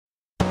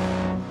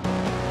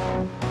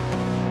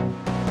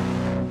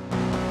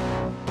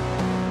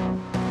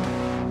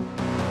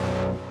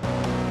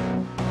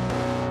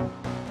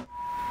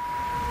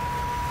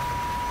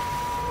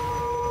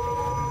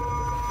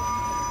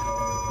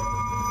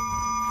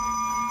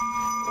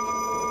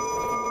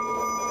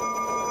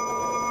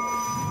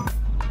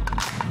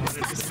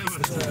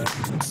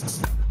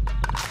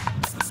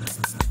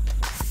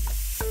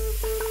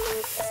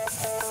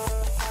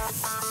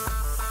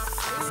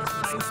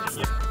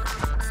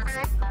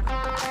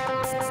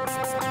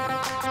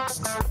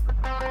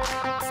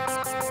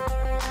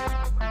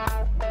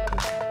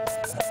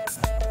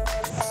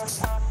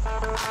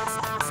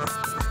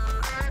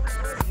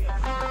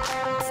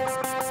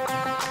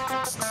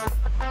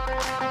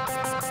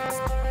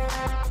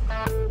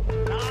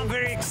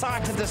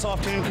excited this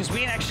afternoon because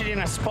we're actually in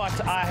a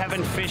spot I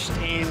haven't fished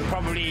in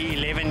probably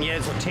 11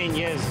 years or 10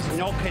 years.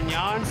 North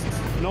Canyon,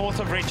 north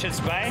of Richards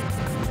Bay.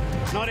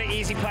 Not an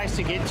easy place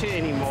to get to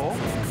anymore.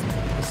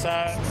 So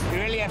you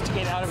really have to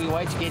get out of your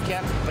way to get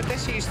here. But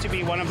this used to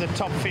be one of the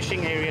top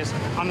fishing areas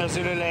on the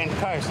Zululand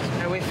coast.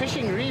 And we're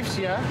fishing reefs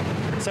here.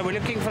 So we're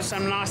looking for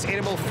some nice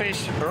edible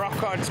fish, rock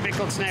cod,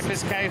 speckled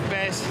snappers, cave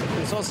bass.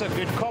 There's also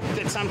good cop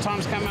that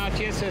sometimes come out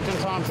here certain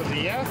times of the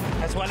year,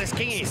 as well as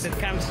kingies that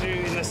come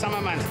through in the summer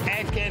months.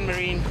 At Can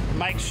Marine,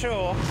 make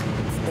sure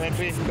that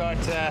we've got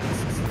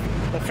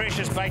the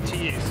freshest bait to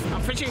use.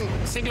 I'm fishing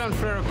Siglon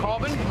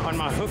fluorocarbon on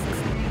my hook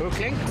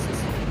link.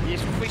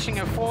 He's fishing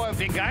a 4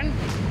 big gun.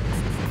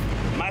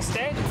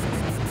 Mustard.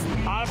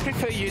 I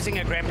prefer using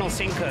a grapnel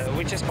sinker,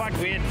 which is quite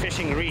weird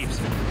fishing reefs.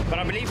 But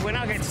I believe when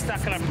I get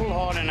stuck and I pull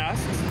hard enough,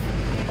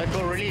 it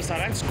will release. I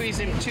don't squeeze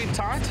him too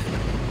tight.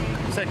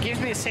 So it gives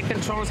me a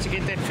second chance to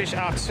get that fish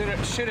out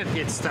should it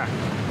get stuck.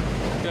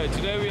 Okay,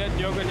 today we're at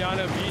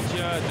Nyoganyana Beach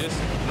here, just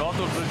north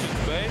of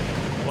Richards Bay.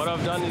 What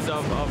I've done is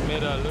I've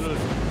made a little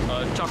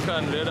chokka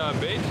and red eye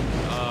bait.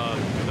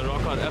 The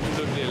rock cod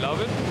absolutely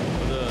love it.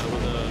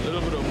 With a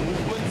little bit of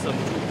movement, some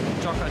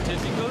chokka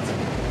tentacles.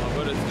 I've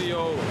got a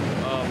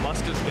 3/0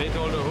 mustard bait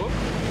holder hook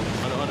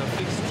on a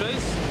fixed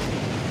trace.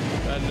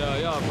 And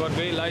yeah, I've got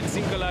very light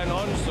sinker line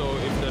on, so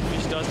if the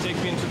fish does take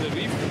me into the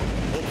reef,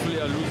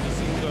 hopefully I'll lose the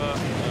sinker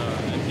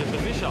and get the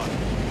fish out.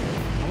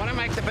 I want to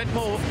make the bit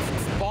more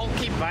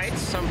bulky bait,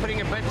 so I'm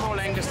putting a bit more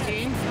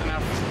langoustine, and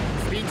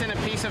I've beaten a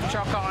piece of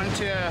chokka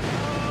onto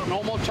a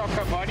normal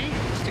chokka body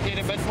just to get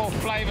a bit more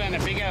flavor and a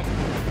bigger,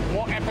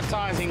 more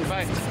appetizing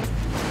bait.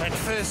 At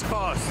first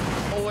cast,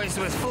 always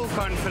with full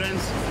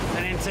confidence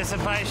and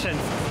anticipation,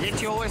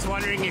 yet you're always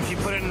wondering if you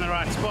put it in the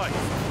right spot.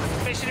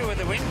 Especially with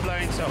the wind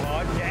blowing so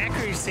hard, your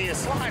accuracy is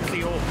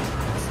slightly off.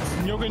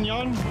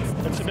 Nyoganyan,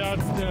 it's about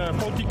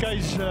 40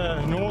 k's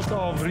north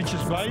of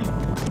Richards Bay.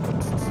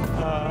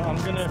 I'm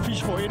going to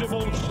fish for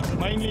edibles,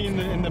 mainly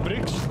in the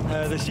bricks.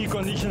 The sea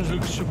conditions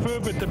look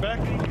superb at the back.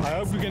 I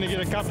hope we're going to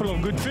get a couple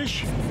of good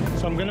fish.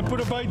 So I'm going to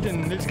put a bait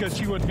and let's go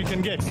see what we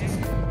can get.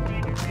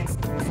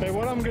 Okay,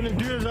 what I'm going to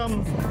do is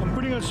I'm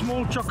putting a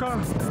small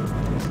chokka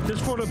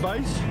just for the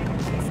base.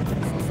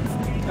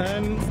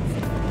 And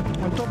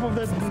on top of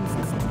that,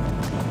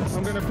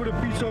 I'm going to put a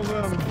piece of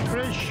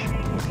fresh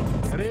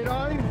red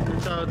eye.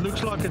 That's how it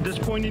looks like at this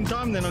point in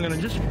time. Then I'm going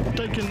to just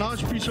take a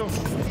nice piece of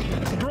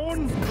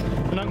prawn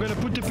and I'm going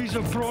to put the piece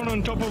of prawn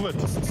on top of it.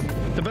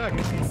 The back.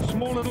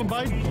 Small little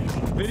bite,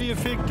 very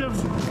effective.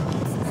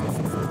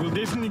 We'll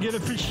definitely get a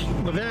fish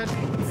with that.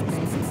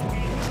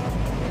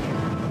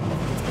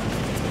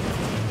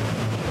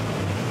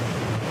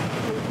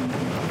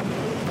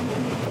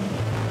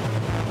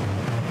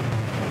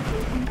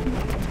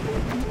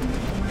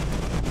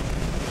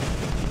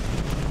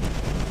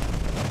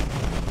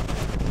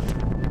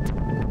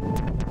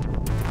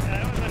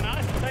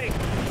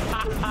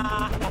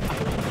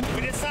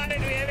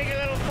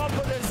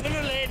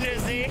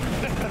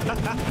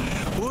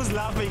 Who's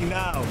laughing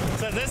now?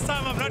 So this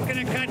time I'm not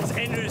going to cut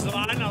Andrew's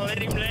line, I'll let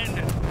him land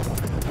it.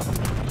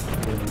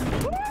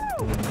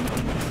 Woo!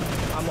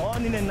 I'm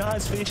on in a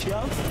nice fish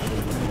here.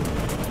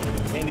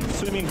 And it's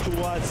swimming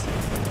towards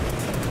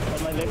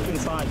on my left hand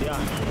side, yeah.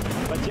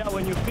 But yeah,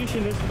 when you fish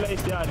in this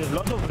place, yeah, there's a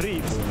lot of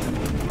reefs.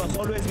 You must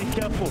always be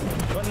careful.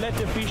 Don't let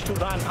the fish to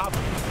run up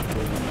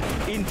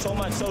in so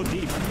much, so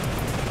deep.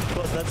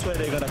 Because that's where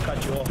they're going to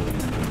cut you off.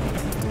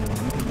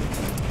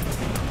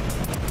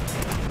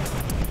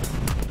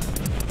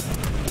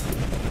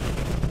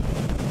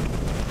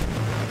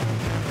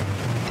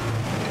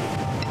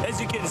 As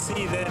you can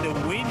see there, the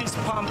wind is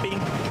pumping.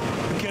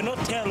 You cannot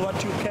tell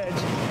what you catch,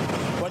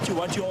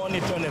 what you on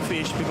it on the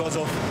fish, because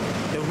of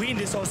the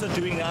wind is also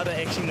doing the other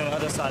action on the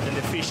other side, and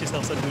the fish is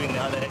also doing the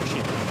other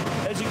action.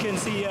 As you can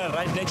see here,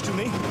 right next to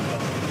me,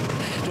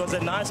 it was a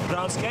nice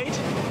brown skate.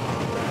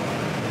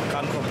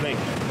 Can't complain.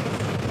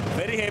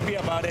 Very happy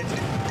about it.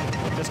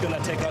 Just gonna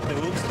take out the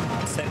hooks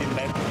and send it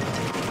back.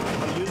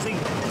 I'm using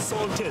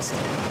salt test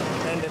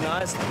and a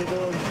nice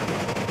little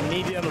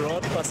medium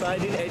rod,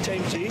 Poseidon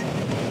HMG.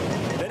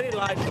 Very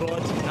light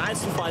rod,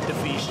 nice to fight the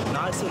fish,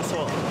 nice and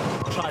soft.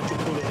 Try to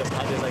pull it as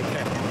hard as I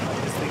can.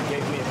 But this thing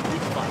gave me a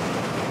good fight.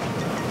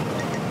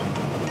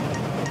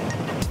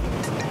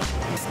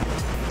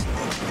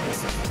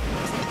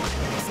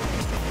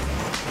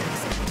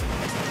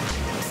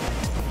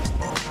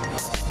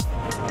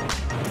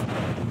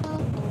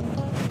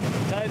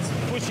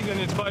 Pushing and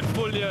it's quite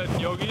full here at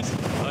Yogi's.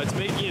 It's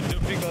making it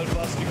difficult for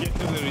us to get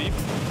to the reef.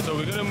 So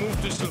we're going to move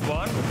to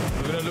Silvan.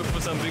 We're going to look for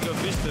some bigger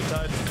fish. The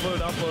tide's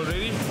filled up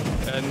already.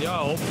 And yeah,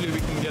 hopefully we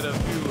can get a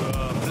few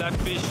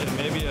flatfish and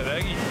maybe a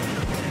raggy.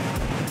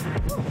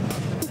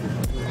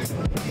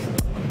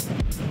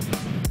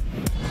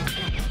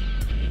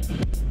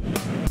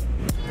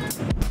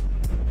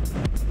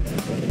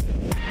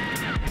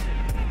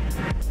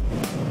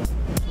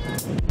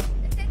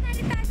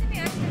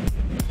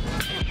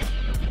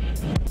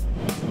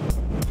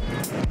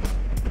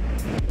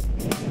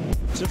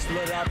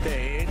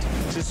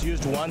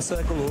 used one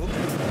circle hook,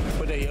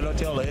 put a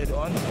yellowtail head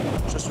on,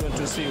 just want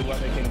to see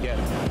what I can get.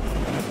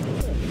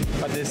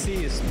 But the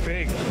sea is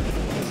big.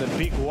 It's a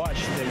big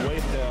wash. The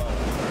waves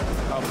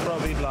are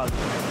probably like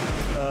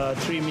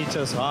 3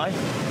 meters high.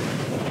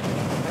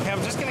 Okay,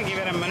 I'm just going to give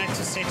it a minute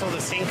to settle the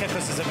sinker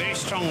because it's a very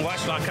strong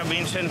wash, like I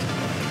mentioned.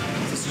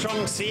 It's a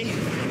strong sea,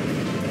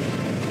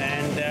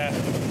 and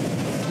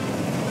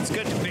it's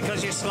good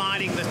because you're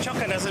sliding. The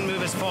chocker doesn't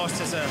move as fast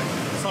as a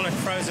solid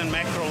frozen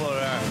mackerel or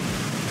a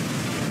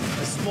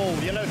small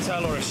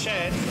yellowtail or a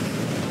shad.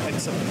 It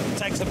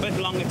takes a bit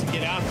longer to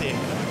get out there.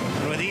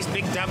 And with these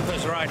big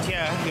dumpers right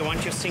here, you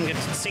want your sinker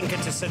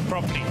to sit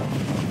properly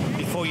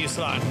before you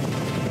slide.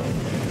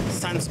 The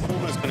sun's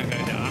almost going to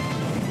go down.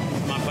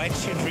 My bait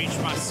should reach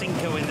my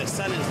sinker when the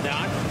sun is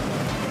down,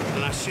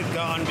 and I should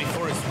go on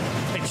before it's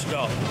pitch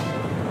dark.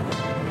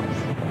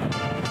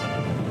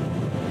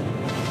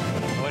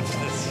 Watch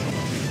this.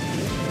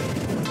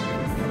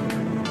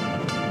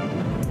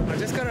 I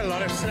just got a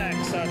lot of slack,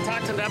 so I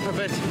tightened up a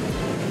bit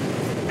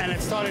and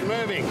it started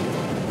moving.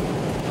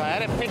 If I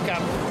had a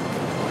pickup,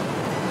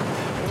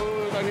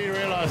 I didn't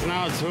realize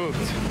now it's hooked.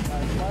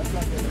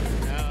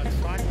 No, it's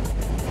fine.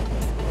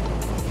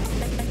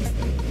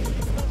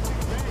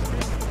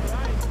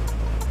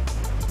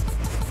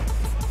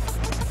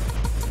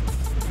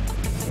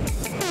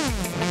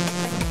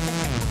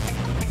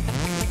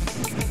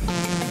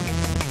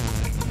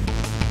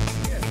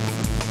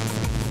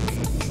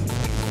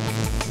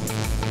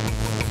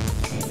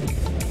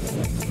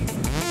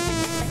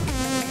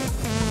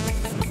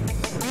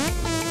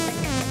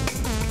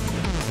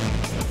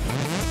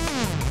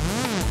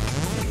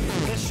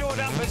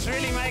 It's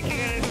really making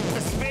it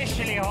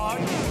especially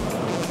hard.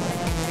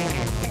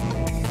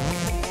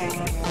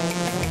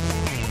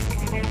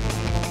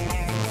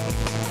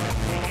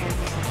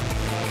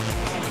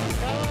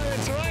 Come on,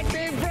 it's right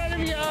there in front of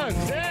you,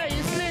 Oaks. There,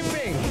 you're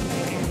slipping.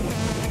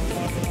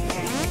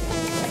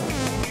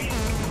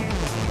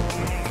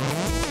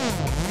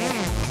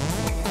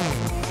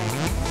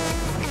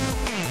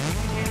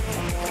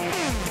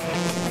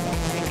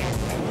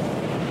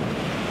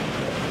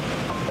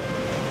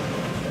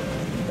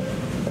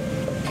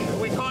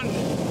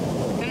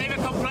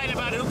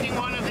 About hooking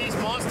one of these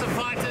master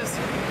fighters,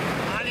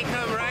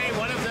 Honeycomb ray,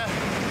 one of the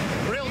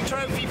real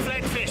trophy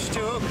flatfish to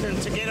hook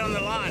and to get on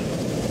the line.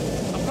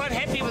 I'm quite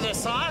happy with the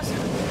size,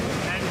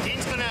 and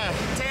Dean's going to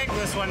tag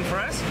this one for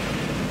us.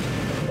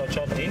 Watch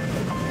out, Dean.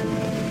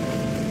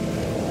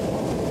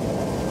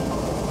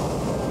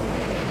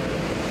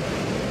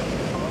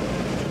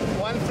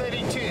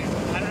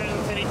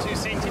 132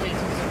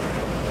 centimeters.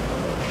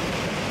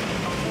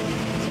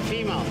 It's a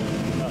female.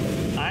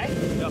 Aye?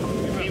 Yeah,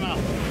 female.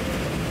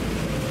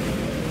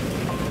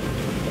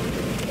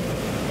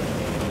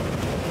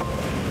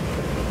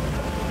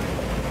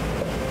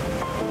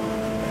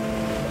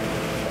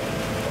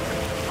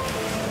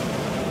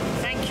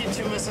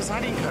 To Mrs.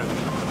 Honeycomb.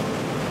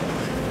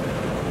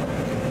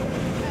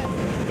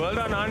 Well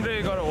done, Andre.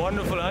 You got a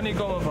wonderful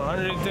honeycomb of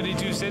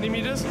 132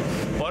 centimeters.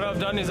 What I've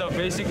done is I've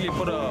basically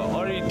put a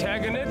ORI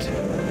tag in it.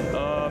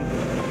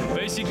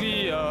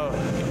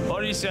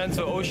 ORI stands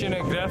for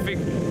Oceanographic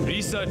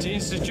Research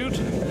Institute.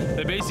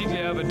 They basically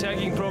have a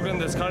tagging program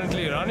that's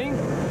currently running.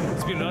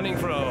 It's been running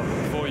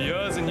for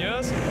years and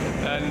years.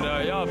 And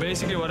yeah,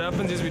 basically what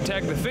happens is we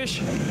tag the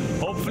fish.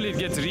 Hopefully it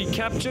gets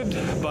recaptured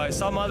by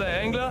some other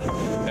angler.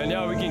 And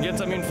yeah, we can get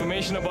some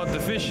information about the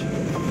fish.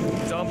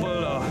 For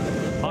example,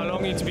 how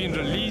long it's been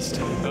released,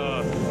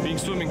 being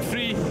swimming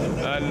free,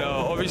 and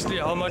obviously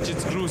how much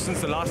it's grew since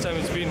the last time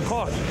it's been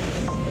caught.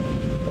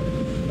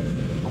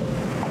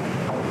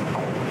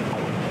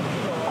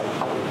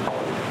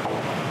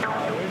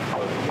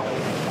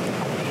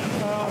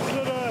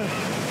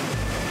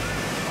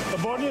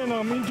 And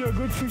I'm into a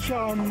good fish.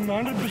 I'm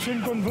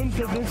 100% convinced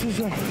that this is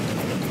a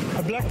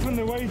blackfin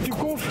the way it took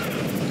off.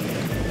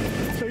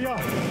 So yeah,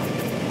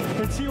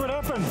 let's see what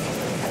happens.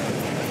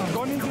 I've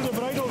gone into the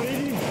braid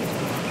already,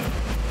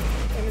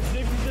 and it's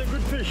definitely a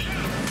good fish.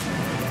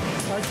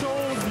 I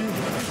told you,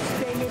 it's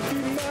gonna be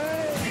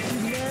nice.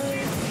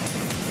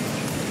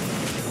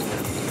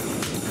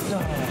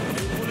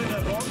 Put it in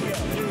the rock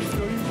here. Yes,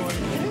 going for it.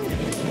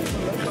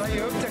 That's why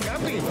you hooked a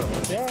guppy.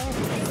 Yeah.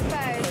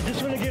 I just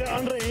want to get an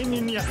Andre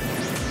in here.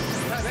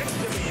 No, that's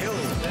Jimmy Hill.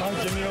 Oh,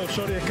 Jimmy Hill,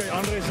 sorry. Okay,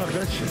 Andre is like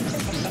this.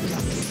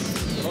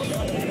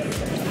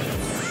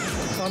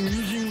 I'm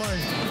using my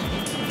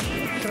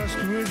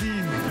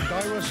trustworthy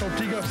Daiwa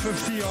Saltiga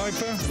 50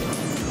 hyper.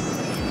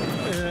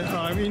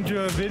 I'm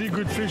into a very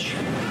good fish.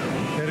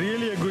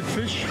 Really a good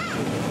fish.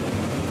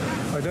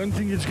 I don't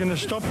think it's going to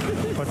stop,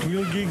 but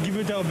we'll give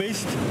it our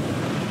best.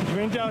 It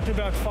went out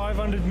about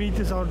 500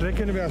 meters, I would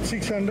reckon about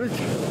 600.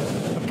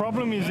 The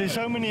problem is there's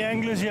so many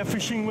anglers here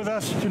fishing with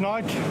us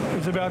tonight.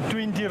 It's about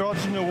 20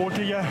 rods in the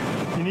water here.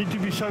 You need to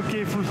be so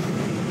careful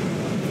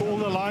for all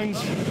the lines.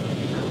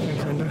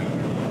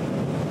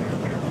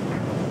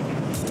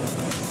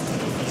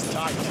 It's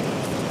tight.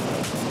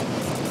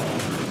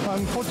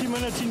 I'm 40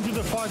 minutes into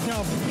the fight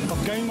now.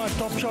 I've gained my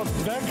top shot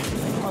back.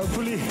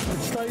 Hopefully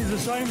it stays the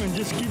same and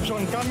just keeps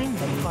on coming.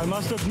 I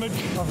must admit,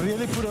 I've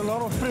really put a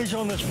lot of pressure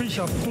on this fish.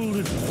 I've pulled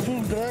it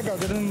full drag. I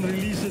didn't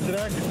release the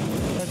drag.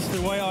 That's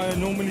the way I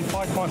normally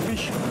fight my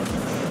fish.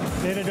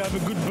 Let it have a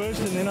good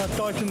burst and then I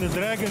tighten the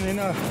drag and then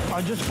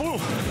I just pull.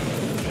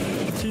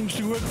 It seems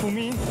to work for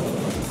me.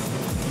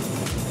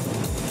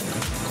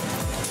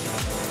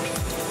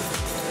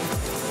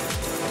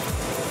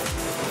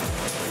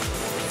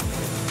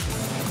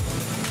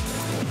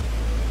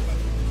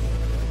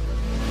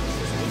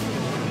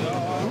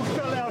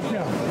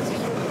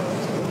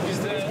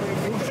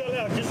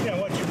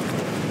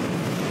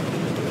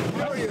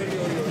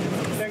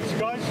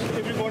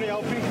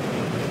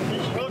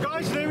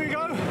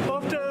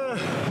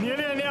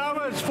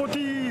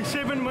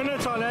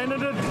 I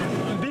landed it,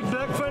 big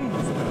blackfin.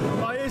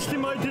 I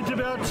estimated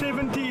about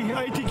 70,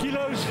 80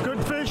 kilos.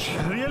 Good fish,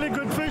 really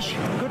good fish,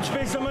 good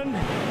specimen.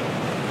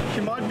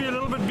 She might be a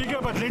little bit bigger,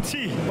 but let's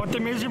see what the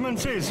measurement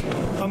says.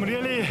 I'm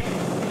really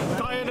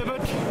tired of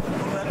it.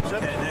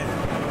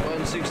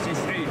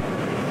 163.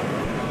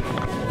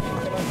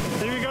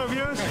 There we go,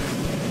 viewers.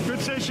 Good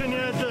session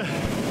here at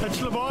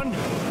Slaban.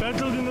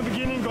 Battled in the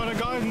beginning, got a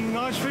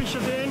nice fish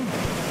at the end.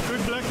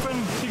 Good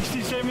blackfin,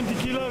 60, 70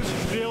 kilos.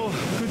 Real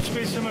good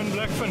specimen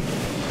blackfin.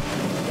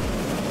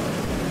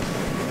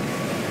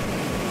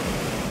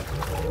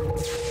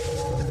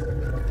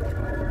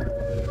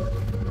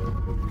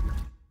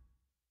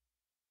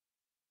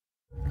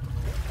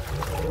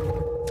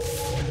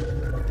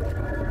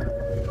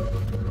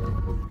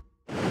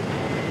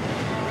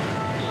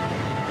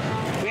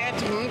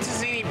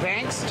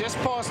 Just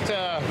past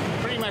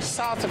pretty much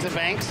south of the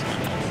banks,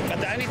 but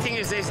the only thing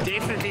is there's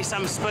definitely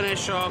some spinner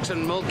sharks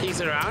and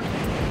milkies around,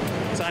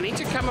 so I need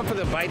to come up with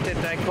a bait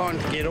that they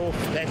can't get off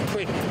that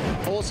quick.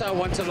 Also, I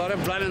want a lot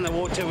of blood in the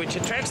water, which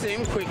attracts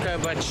them quicker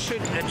but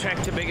should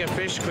attract a bigger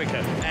fish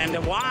quicker. And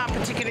why I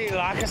particularly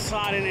like a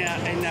slide in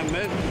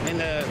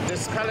the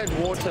discolored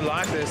water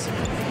like this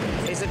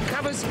is it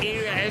covers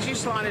area as you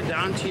slide it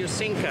down to your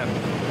sinker.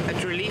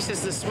 It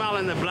releases the smell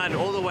and the blood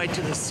all the way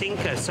to the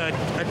sinker, so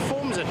it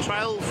forms a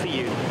trail for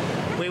you,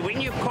 where when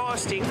you're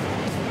casting,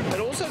 it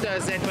also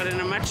does that, but in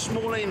a much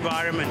smaller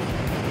environment.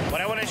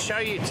 What I want to show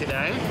you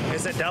today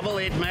is a double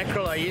head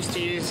mackerel I used to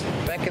use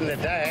back in the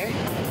day.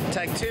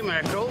 Take 2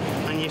 mackerel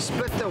and you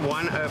split the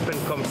one open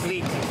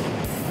completely.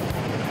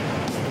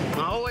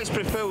 I always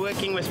prefer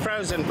working with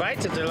frozen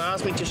bait. It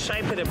allows me to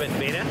shape it a bit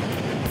better,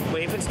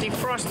 where if it's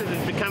defrosted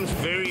it becomes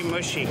very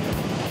mushy.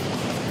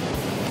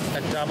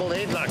 A double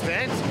head like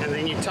that, and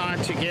then you tie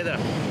it together.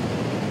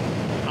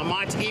 I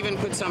might even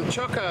put some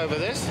choco over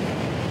this,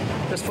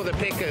 just for the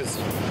pickers.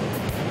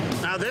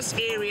 Now this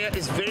area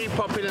is very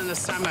popular in the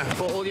summer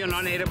for all your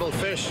non-edible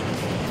fish.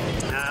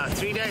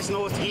 3 days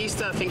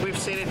northeast, I think we've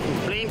said it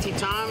plenty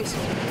times,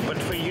 but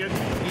for you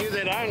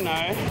that don't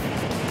know,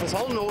 this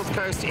whole north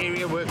coast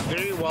area works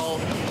very well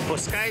for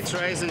skates,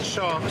 rays and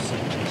sharks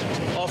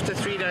after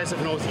 3 days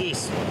of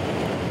northeast,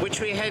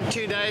 which we had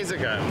 2 days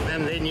ago.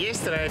 And then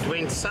yesterday it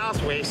went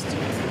southwest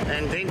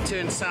and then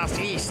turned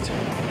southeast,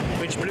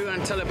 which blew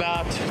until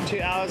about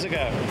 2 hours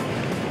ago.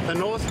 The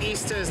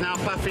northeaster is now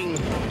puffing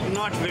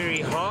not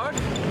very hard,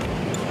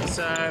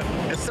 so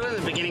it's still in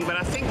the beginning, but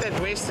I think that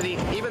westerly,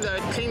 even though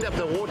it cleaned up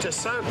the water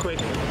so quick,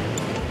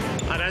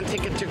 I don't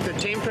think it took the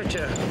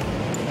temperature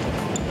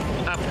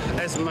up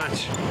as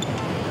much.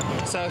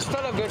 So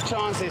still a good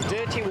chance. There's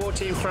dirty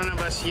water in front of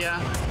us here.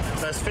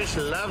 Those fish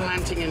love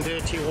hunting in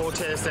dirty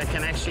water as they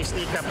can actually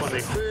sneak up on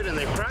their food and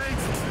their prey.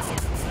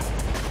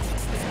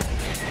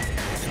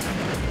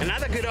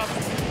 Another good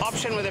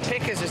option with the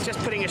pickers is just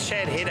putting a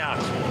shad head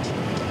out.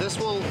 This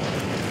will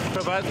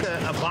provoke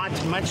a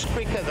bite much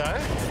quicker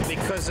though,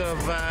 because of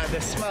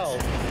the smell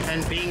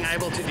and being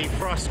able to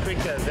defrost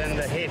quicker than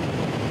the head.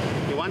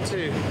 You want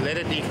to let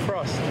it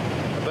defrost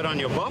a bit on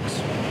your box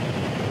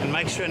and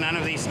make sure none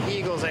of these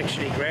eagles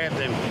actually grab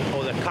them,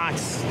 or the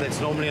kites that's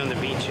normally on the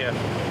beach here.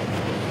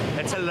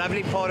 It's a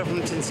lovely part of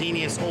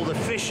Mtanzini, is all the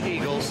fish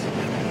eagles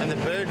and the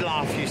bird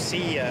life you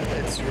see here.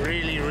 It's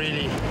really,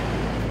 really,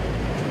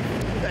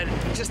 it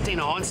just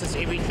enhances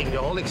everything, the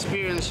whole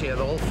experience here,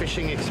 the whole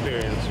fishing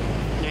experience.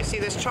 Now see,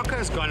 this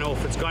choco's gone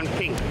off, it's gone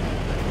pink,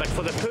 but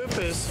for the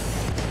purpose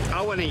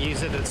I want to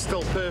use it, it's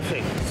still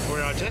perfect,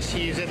 where I just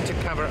use it to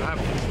cover up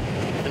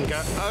and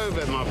go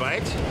over my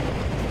bait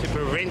to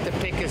prevent the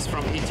pickers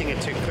from eating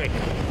it too quick.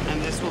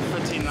 And this will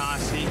fit in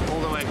nicely all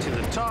the way to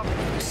the top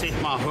to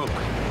set my hook.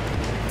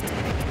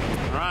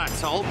 Alright,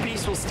 so the whole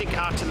piece will stick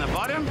out in the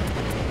bottom,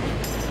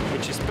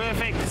 which is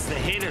perfect. It's the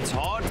head, it's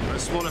hard, but a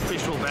smaller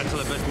fish will battle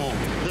a bit more.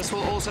 This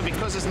will also,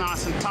 because it's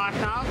nice and tight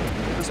now,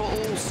 this will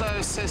also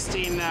assist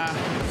in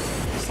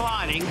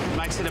sliding,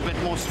 makes it a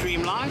bit more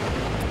streamlined.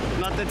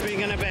 Not that we're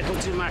going to battle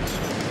too much.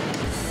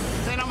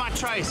 Then on my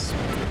trace,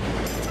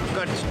 I've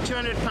got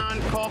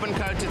 200-pound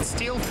carbon-coated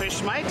steel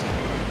fish mate.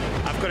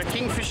 I've got a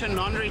Kingfisher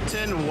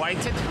non-return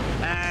weighted,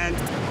 and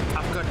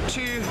I've got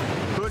 2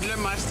 Broodler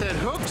mustard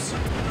hooks.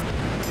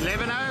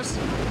 Lebanose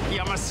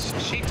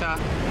Yamashita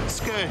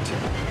skirt,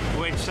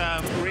 which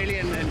really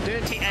in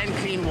dirty and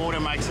clean water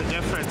makes a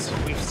difference.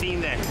 We've seen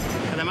that.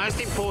 And the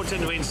most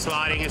important when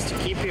sliding is to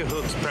keep your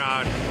hooks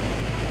proud.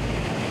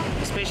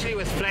 Especially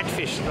with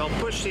flatfish, they'll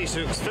push these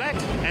hooks flat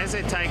as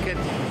they take it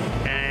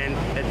and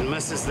it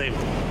misses them.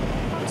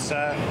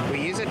 So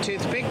we use a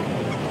toothpick,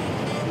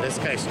 in this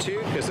case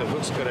 2, because the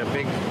hook's got a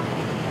big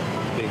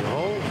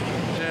hole.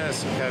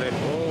 Just cut it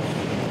off,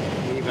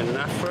 leave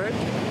enough for it.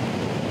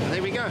 And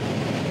there we go.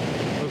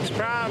 Hook's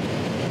proud,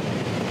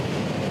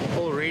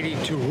 all ready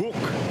to hook.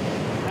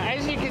 Now,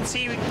 as you can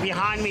see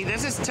behind me,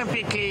 this is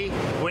typically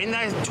when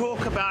they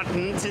talk about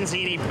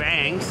Ntsenzini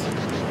banks,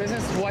 this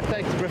is what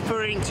they're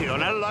referring to.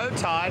 On a low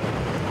tide,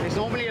 there's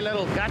normally a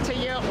little gutter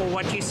here, or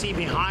what you see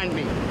behind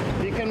me.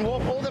 You can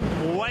walk all the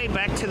way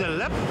back to the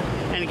lip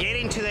and get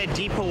into that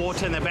deeper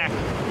water in the back.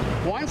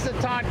 Once the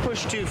tide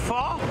pushed too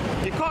far,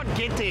 you can't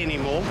get there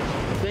anymore,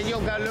 then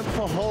you'll go look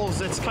for holes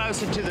that's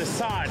closer to the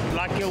side.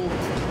 Like you'll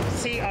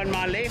see on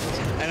my left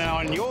and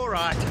on your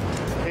right,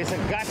 there's a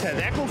gutter.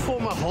 That will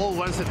form a hole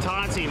once the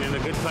tide's in and a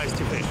good place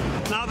to fish.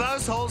 Now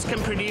those holes can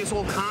produce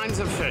all kinds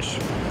of fish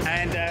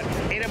and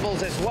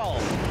edibles as well.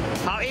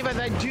 However,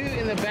 they do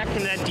in the back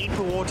in that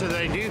deeper water,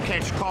 they do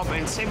catch carp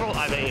and several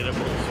other edibles.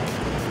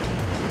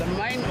 The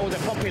main or the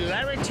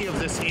popularity of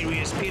this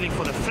area is purely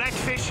for the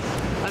flatfish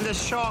and the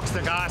sharks.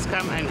 The guys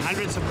come and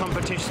hundreds of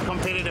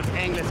competitive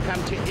anglers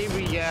come to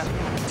every year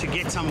to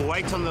get some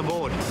weight on the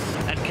board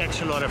and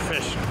catch a lot of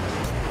fish.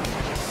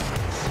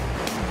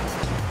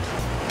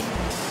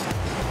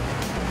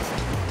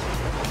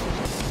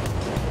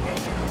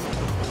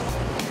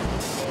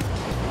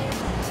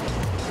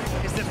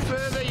 As the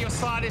further your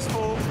slide is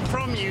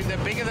from you, the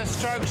bigger the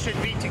stroke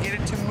should be to get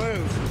it to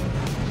move.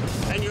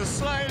 And you'll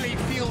slowly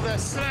feel the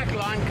slack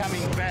line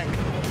coming back.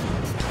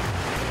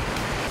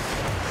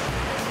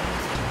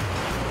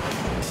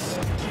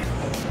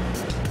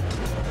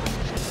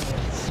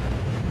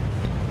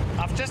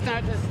 I've just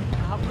noticed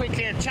how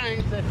quickly it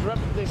changed. That rip,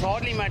 there's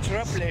hardly much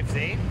rip left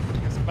there,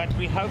 but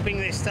we're hoping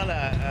there's still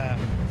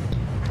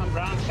some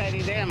brown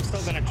skating there. I'm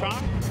still going to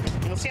try.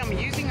 You'll see I'm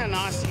using a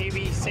nice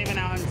heavy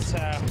 7-ounce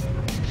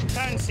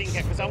tone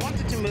sinker because I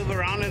wanted to move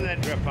around in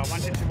that drip. I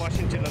wanted to wash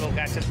into little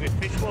gutters where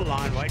fish will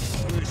line, wait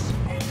for food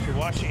to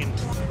wash in.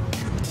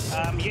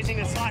 I'm using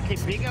a slightly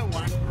bigger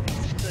one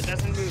so it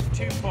doesn't move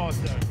too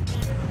fast though.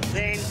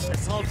 Then the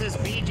Salters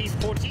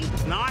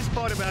BG40. Nice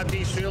part about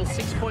these reels,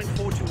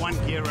 6.4 to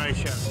 1 gear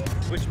ratio,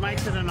 which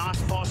makes it a nice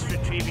fast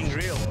retrieving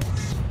reel.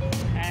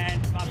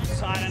 And up the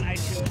side an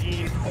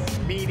HMG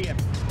medium.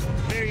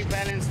 Very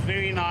balanced,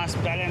 very nice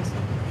balance.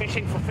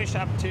 Fishing for fish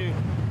up to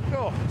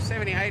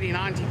 70, 80,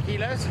 90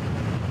 kilos.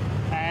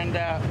 And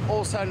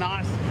also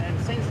nice and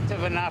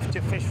sensitive enough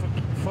to fish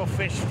for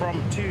fish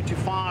from 2 to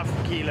 5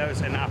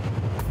 kilos and up.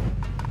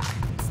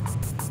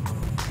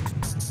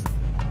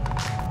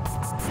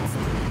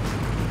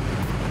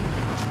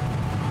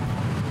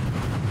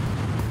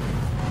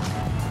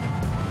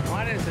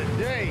 What is it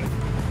doing?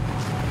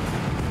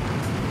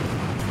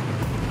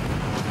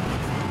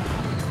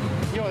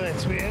 Yo,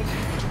 that's weird.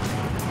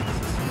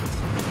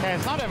 Okay,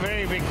 it's not a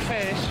very big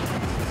fish,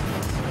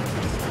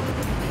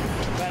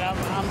 but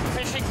I'm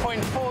fishing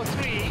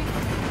 0.43.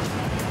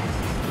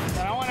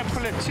 But I don't want to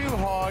pull it too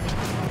hard.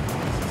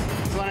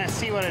 I want to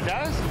see what it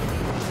does.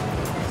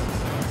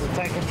 We'll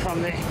take it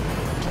from there.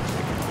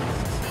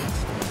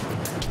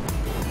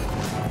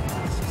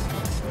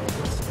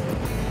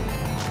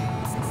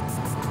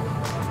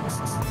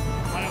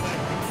 One of the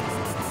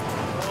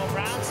little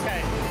brown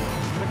skate.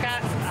 Look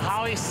at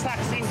how he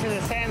sucks into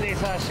the sand there,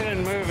 so I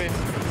shouldn't move it.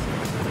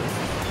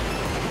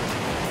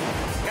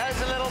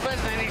 Goes a little bit and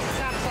then he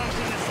sucks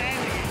onto the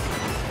sand again.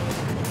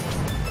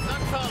 It's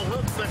not called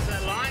hook, but the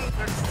line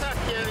that's stuck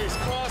here is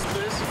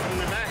claspers in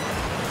the back.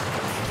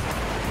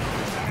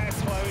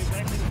 That's why we're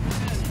back in the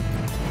sand.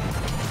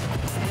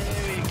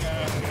 There we go.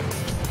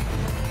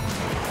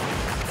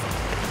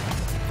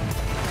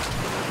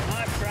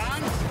 Nice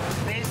brown.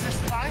 There's the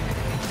spike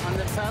on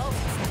the tail.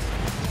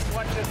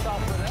 Watch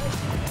yourself with it.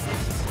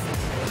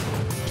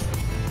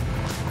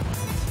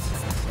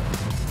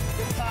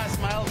 Good size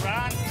male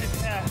brown.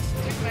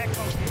 Just back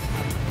on.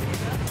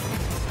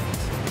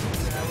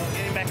 We'll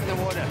get him back in the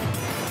water.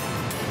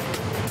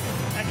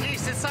 At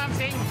least it's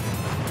something.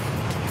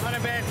 Not a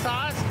bad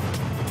size.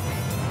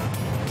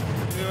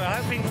 We were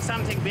hoping for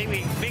something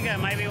bigger,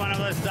 maybe one of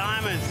those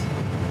diamonds.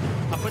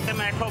 I'll put the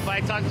mackerel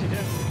bait on to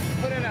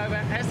just put it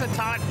over. As the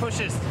tide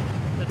pushes,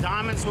 the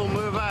diamonds will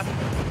move up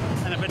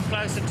and a bit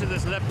closer to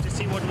this lip to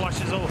see what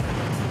washes off.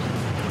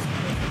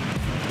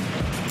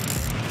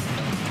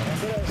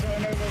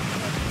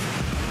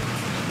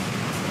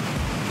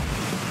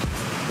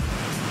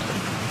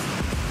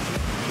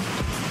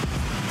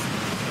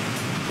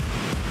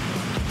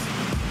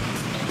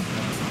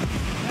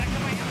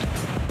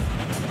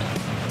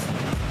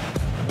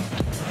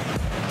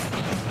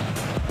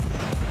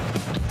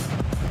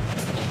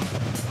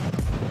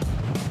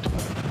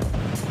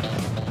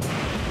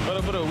 Got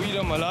a bit of weed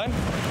on my line.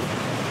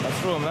 I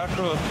throw a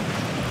mackerel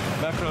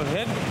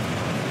head.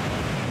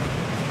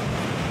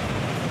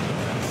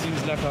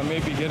 like I may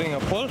be getting a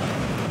pull.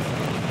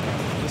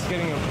 Just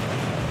getting a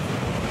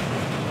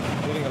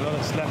lot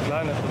of slack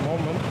line at the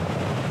moment.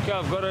 Okay,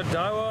 I've got a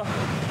Daiwa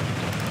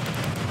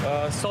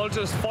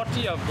Saltwater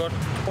 40. I've got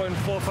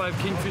 0.45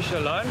 Kingfisher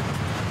line.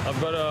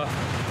 I've got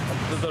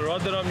the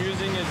rod that I'm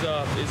using is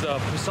a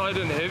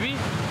Poseidon heavy.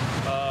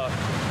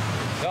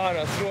 Yeah, and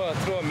I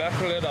threw a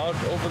mackerel head out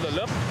over the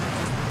lip.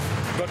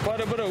 Got quite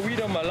a bit of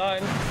weed on my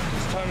line.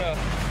 Just trying to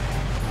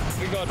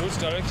figure out which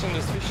direction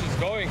this fish is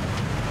going.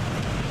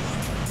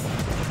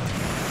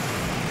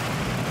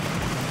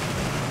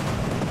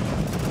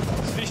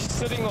 This fish is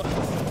sitting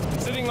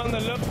on the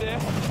lip there.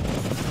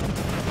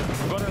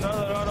 Got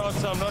another rod out,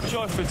 so I'm not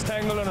sure if it's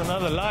tangled on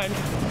another line.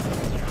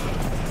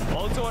 I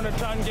also want to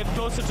try and get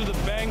closer to the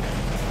bank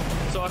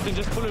so I can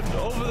just pull it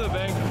over the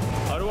bank.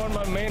 I don't want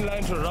my main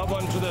line to rub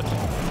onto the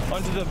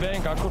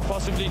bank. I could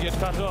possibly get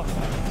cut off.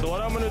 So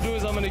what I'm going to do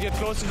is I'm going to get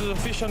closer to the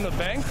fish on the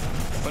bank.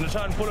 I'm going to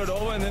try and pull it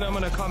over, and then I'm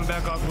going to come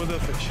back out with the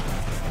fish.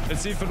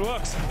 Let's see if it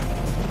works.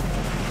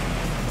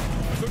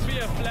 Could be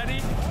a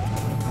flatty,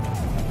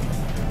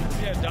 could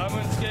be a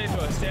diamond skate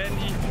or a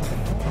sandy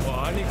or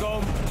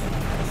honeycomb,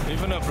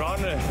 even a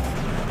brown ray.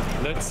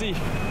 Let's see.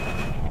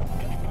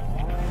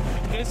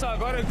 Okay, so I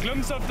got a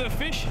glimpse of the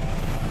fish.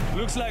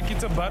 Looks like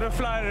it's a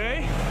butterfly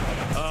ray.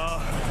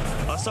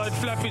 I saw it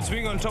flap its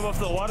wing on top of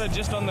the water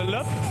just on the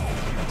lip.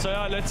 So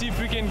yeah, let's see if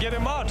we can get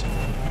him out.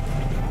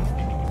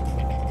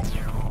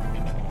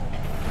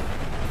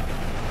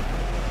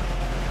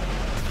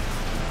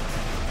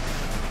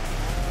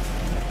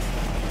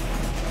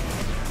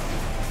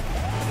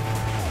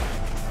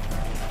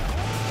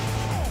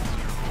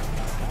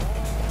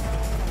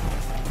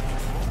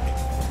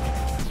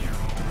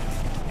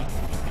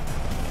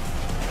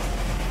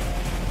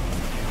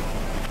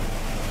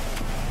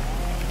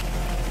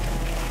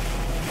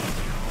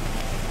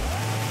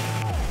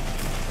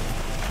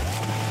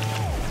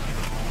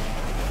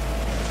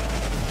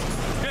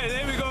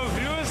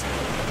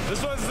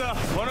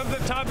 One of the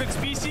target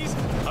species.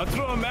 I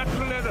threw a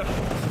mackerel head,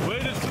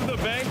 waded through the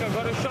bank, I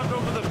got a shot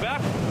over the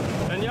back,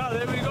 and yeah,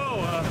 there we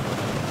go.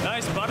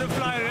 Nice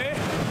butterfly ray,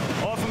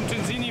 all from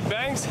Tanzini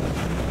Banks.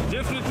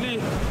 Definitely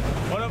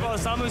one of our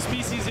summer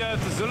species here at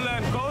the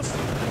Zululand coast.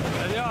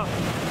 And yeah,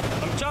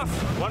 I'm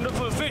chuffed.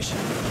 Wonderful fish.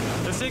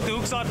 Let's take the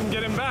hooks out and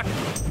get him back.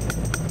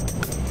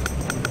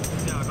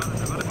 Yeah, I got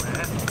it in my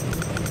hand.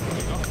 There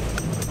we go.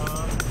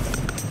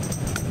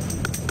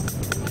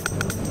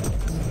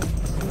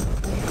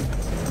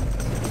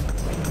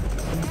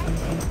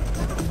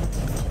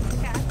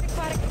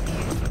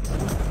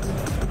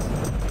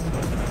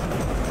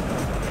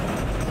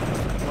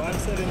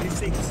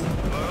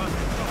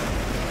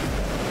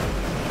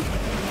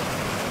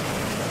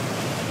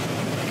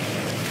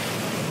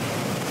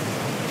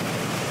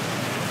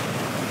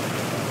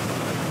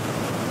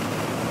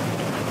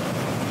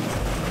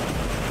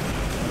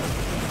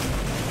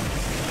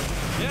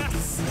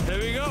 Yes, there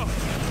we go.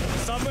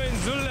 Summer in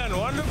Zululand,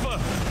 wonderful.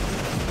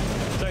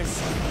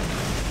 Thanks.